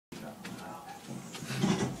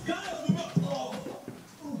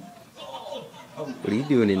What are you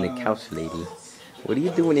doing in the couch, lady? What are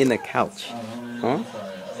you doing in the couch? Huh?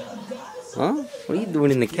 Huh? What are you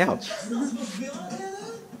doing in the couch? I'm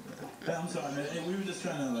sorry, man. We were just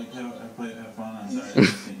trying to like have fun. I'm sorry.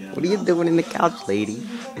 What are you doing in the couch, lady?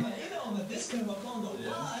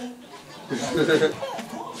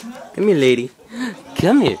 Come here, lady.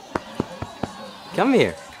 Come here. Come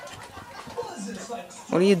here.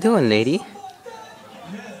 What are you doing, lady?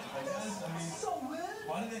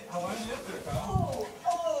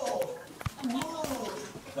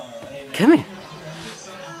 Come here.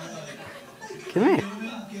 Come here.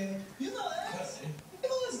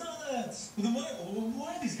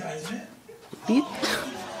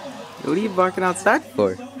 What are you barking outside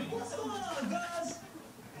for?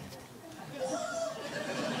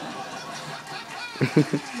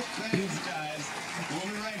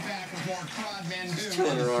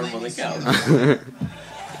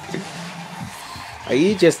 Are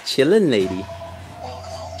you just chilling, lady?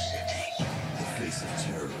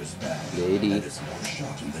 Lady,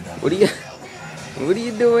 what are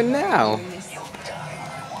you doing now?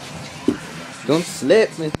 Don't slip,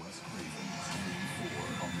 man.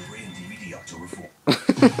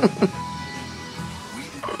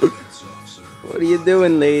 What are you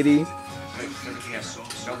doing, lady?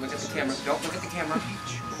 Don't look at the camera. Don't look at the camera.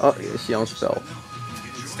 Oh, yeah, she almost fell.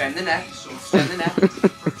 Extend the neck. Extend the neck.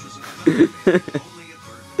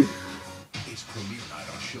 It's premiere night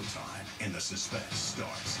on Showtime, and the suspense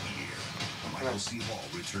starts here. Michael C. Hall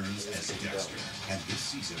returns as Dexter, and this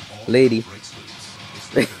season all lady. breaks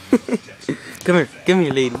loose. Come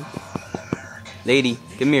here, lady. Lady,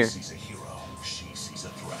 come here. She's a hero. She sees a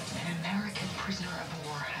threat. An American prisoner of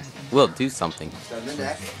war has been We'll do something. Extend the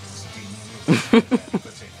neck.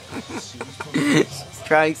 She's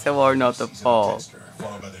trying so hard not to fall.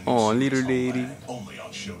 Oh, little lady. Only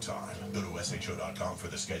on Showtime. Go to sho.com for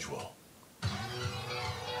the schedule.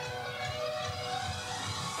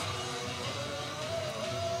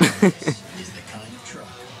 Is the kind of truck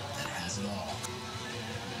that has it all.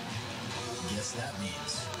 Guess that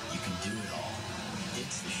means you can do it all.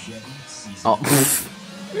 It's the Chevy Season. Oh.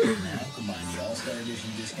 Now combine the All-Star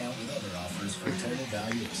Edition discount with other offers for a total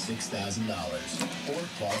value of $6,000. Or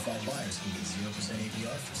qualified buyers can get 0%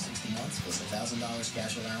 APR for 60 months plus $1,000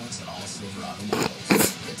 cash allowance on all Silverado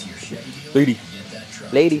models. Get to your Chevy dealer Lady. and get that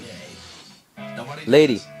truck Lady. today. Nobody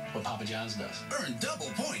Lady. does what Papa John's does. Earn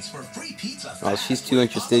double points for free pizza. Oh, she's too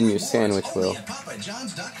interested in your sandwich, Will. At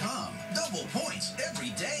PapaJohns.com. Double points every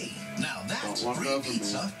day. Now that's free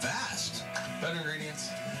pizza fast. Better ingredients,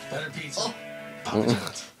 better pizza. Papa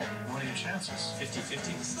John's. What are your chances?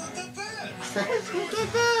 50-50? It's not that bad. It's not that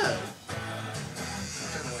bad.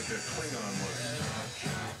 Kind of like a Klingon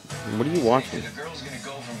word. What are you watching? The girl's gonna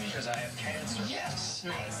go for me because I have cancer. Yes.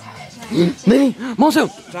 Lady, Monzo!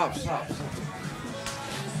 Stop.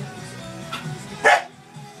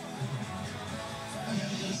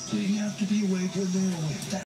 You have to be awake when they're awake.